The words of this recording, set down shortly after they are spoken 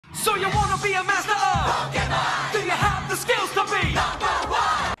So you wanna be a master of Pokemon? Do you have the skills to be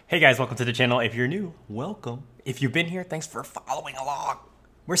 #1? Hey guys, welcome to the channel. If you're new, welcome. If you've been here, thanks for following along.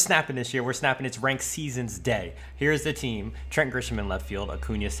 We're snapping this year. We're snapping. It's ranked seasons day. Here's the team. Trent Grisham in left field,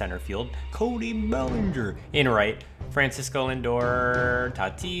 Acuna center field, Cody Bellinger in right, Francisco Lindor,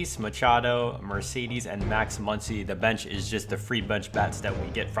 Tatis, Machado, Mercedes, and Max Muncy. The bench is just the free bench bats that we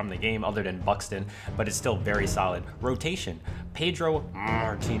get from the game other than Buxton, but it's still very solid. Rotation, Pedro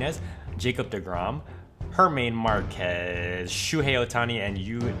Martinez, Jacob deGrom, Germán Marquez, Shohei Ohtani, and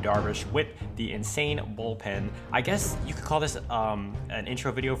Yu Darvish with the insane bullpen. I guess you could call this an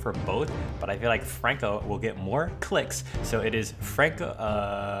intro video for both, but I feel like Franco will get more clicks. So it is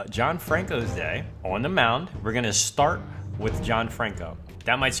John Franco's day on the mound. We're gonna start with John Franco.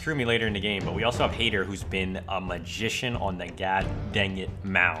 That might screw me later in the game, but we also have Hader, who's been a magician on the god dang it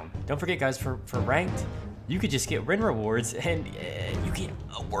mound. Don't forget, guys, for ranked, you could just get win rewards and you get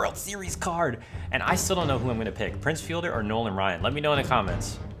a World Series card. And I still don't know who I'm gonna pick, Prince Fielder or Nolan Ryan. Let me know in the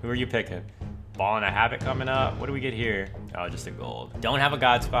comments. Who are you picking? Ball and a Habit coming up. What do we get here? Oh, just a gold. Don't have a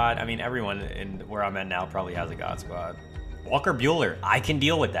God Squad. I mean, everyone in where I'm at now probably has a God Squad. Walker Buehler, I can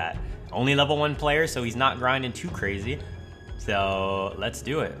deal with that. Only level 1 player, so he's not grinding too crazy. So let's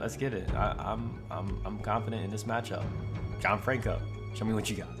do it. Let's get it. I'm confident in this matchup. John Franco, show me what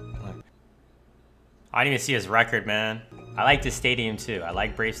you got. I didn't even see his record, man. I like this stadium too. I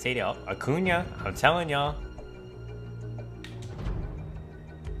like Brave Stadium. Oh, Acuna, I'm telling y'all.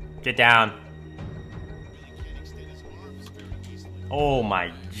 Get down. Oh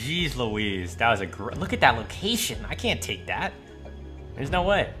my jeez Louise. That was a great, look at that location. I can't take that. There's no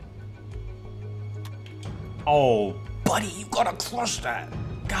way. Oh, buddy, you gotta crush that.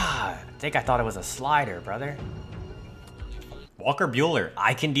 God, I think I thought it was a slider, brother. Walker Buehler,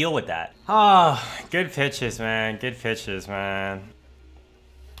 I can deal with that. Oh, good pitches, man. Good pitches, man.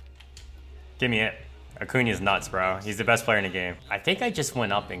 Give me it. Acuna's nuts, bro. He's the best player in the game. I think I just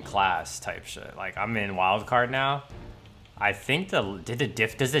went up in class type shit. Like, I'm in wild card now. I think does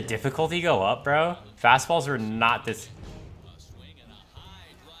the difficulty go up, bro? Fastballs are not this.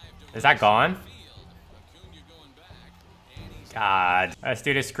 Is that gone? God. Let's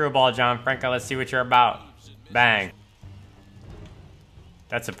do this screwball, John Franco. Let's see what you're about. Bang.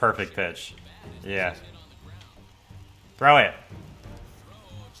 That's a perfect pitch. Yeah. Throw it.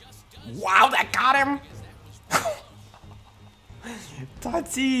 Wow, that got him.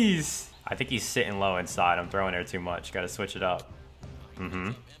 Tatis. I think he's sitting low inside. I'm throwing there too much. Got to switch it up.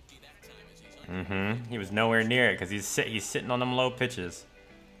 He was nowhere near it because he's sitting on them low pitches.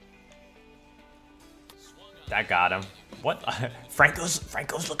 That got him. What? Franco's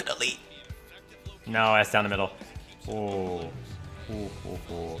looking elite. No, that's down the middle. Oh. Ooh.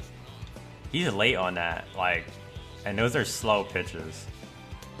 He's late on that, like, and those are slow pitches.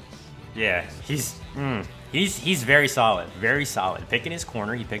 Yeah, he's very solid, very solid. Picking his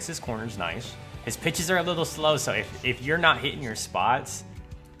corner, he picks his corners nice. His pitches are a little slow, so if you're not hitting your spots,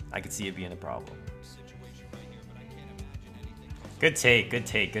 I could see it being a problem. Good take, good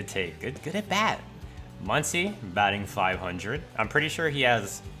at bat. Muncy batting 500. I'm pretty sure he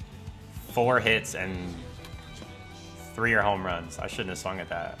has 4 hits and 3 are home runs. I shouldn't have swung at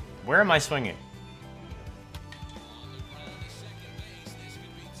that. Where am I swinging?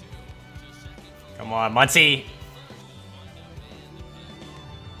 Come on, Muncy.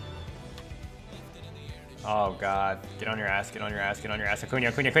 Oh, God. Get on your ass, get on your ass, get on your ass.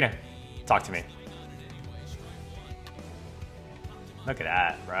 Acuna. Talk to me. Look at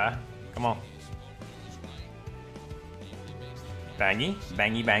that, bruh. Come on.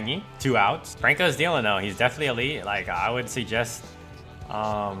 Bangy. 2 outs. Franco's dealing though. He's definitely elite. Like, I would suggest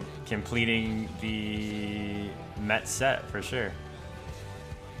completing the Met set for sure.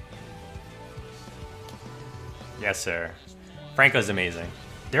 Yes, sir. Franco's amazing.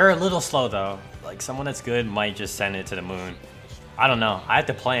 They're a little slow though. Like, someone that's good might just send it to the moon. I don't know. I have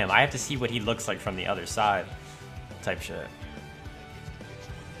to play him. I have to see what he looks like from the other side. Type shit.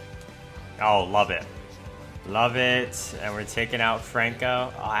 Oh, love it. Love it. And we're taking out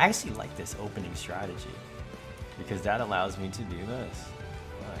Franco. Oh, I actually like this opening strategy because that allows me to do this.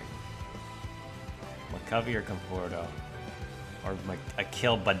 Like McCovey or Conforto or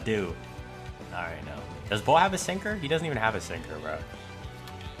Akil Badu. Alright, no. Does Bo have a sinker? He doesn't even have a sinker, bro.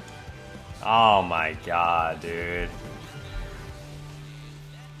 Oh my God, dude.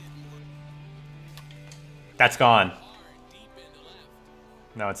 That's gone.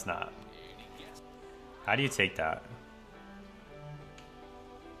 No, it's not. How do you take that?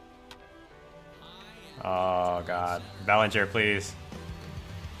 Oh, God. Bellinger, please.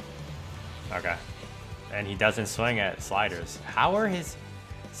 Okay. And he doesn't swing at sliders. How are his...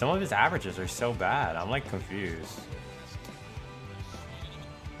 Some of his averages are so bad. I'm like confused.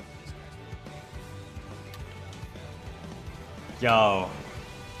 Yo,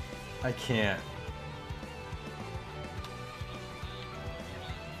 I can't.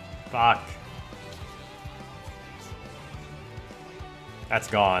 Fuck. That's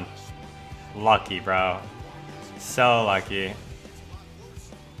gone. Lucky, bro. So lucky.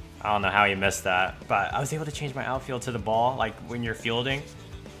 I don't know how he missed that, but I was able to change my outfield to the ball, like when you're fielding.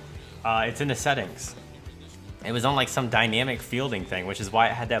 It's in the settings. It was on like some dynamic fielding thing, which is why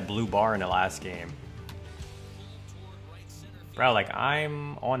it had that blue bar in the last game. Bro, like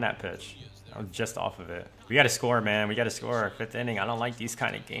I'm on that pitch. I was just off of it. We gotta score, man. We gotta score. 5th inning. I don't like these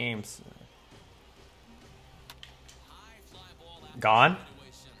kind of games. Gone?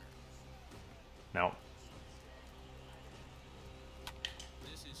 No.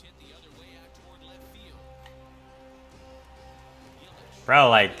 Bro,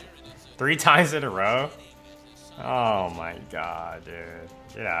 like 3 times in a row? Oh my god, dude.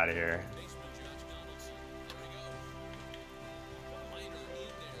 Get out of here.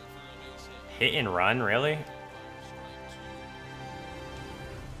 Hit and run, really?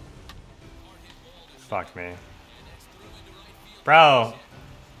 Fuck me. Bro.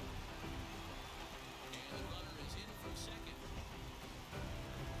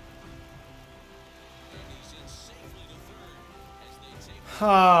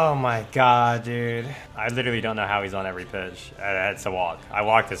 Oh my god, dude. I literally don't know how he's on every pitch. That's a walk. I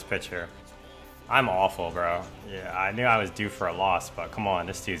walked this pitch here. I'm awful, bro. Yeah, I knew I was due for a loss, but come on,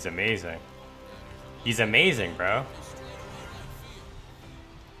 this dude's amazing. He's amazing, bro.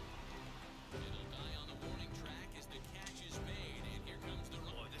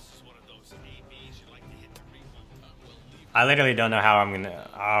 I literally don't know how I'm gonna...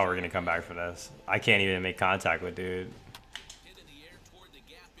 Oh, we're gonna come back for this. I can't even make contact with dude.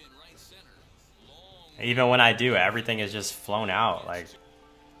 Even when I do, everything is just flown out. Like,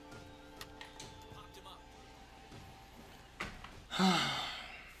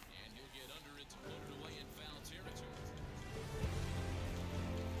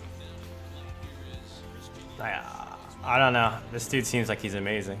 I don't know. This dude seems like he's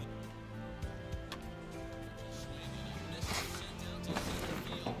amazing.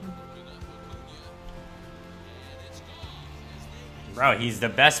 Bro, he's the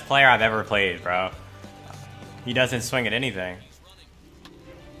best player I've ever played, bro. He doesn't swing at anything.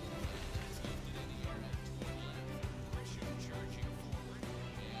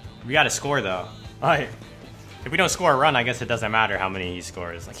 We gotta score though. Alright. If we don't score a run, I guess it doesn't matter how many he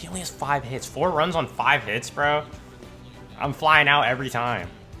scores. Like, he only has 5 hits. 4 runs on 5 hits, bro? I'm flying out every time.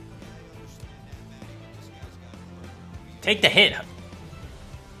 Take the hit.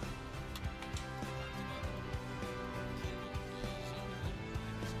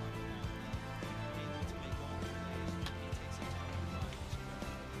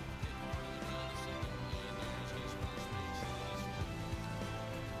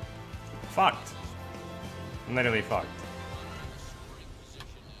 Fucked. I'm literally fucked.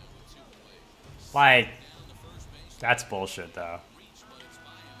 Like, that's bullshit though.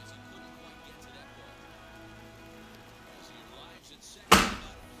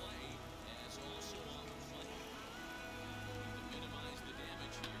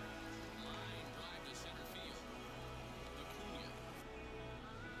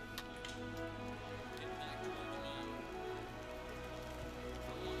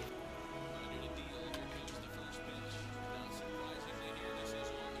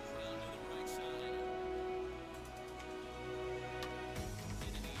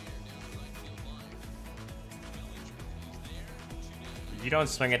 You don't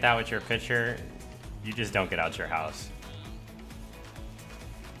swing at that with your pitcher, you just don't get out your house.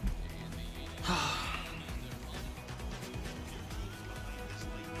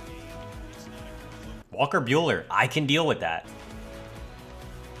 Walker Buehler, I can deal with that.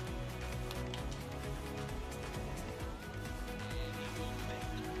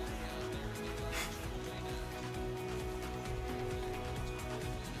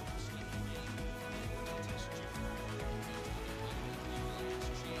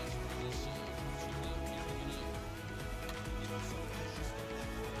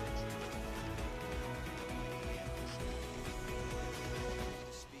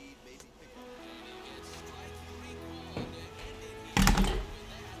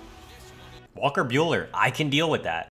 Walker Buehler, I can deal with that.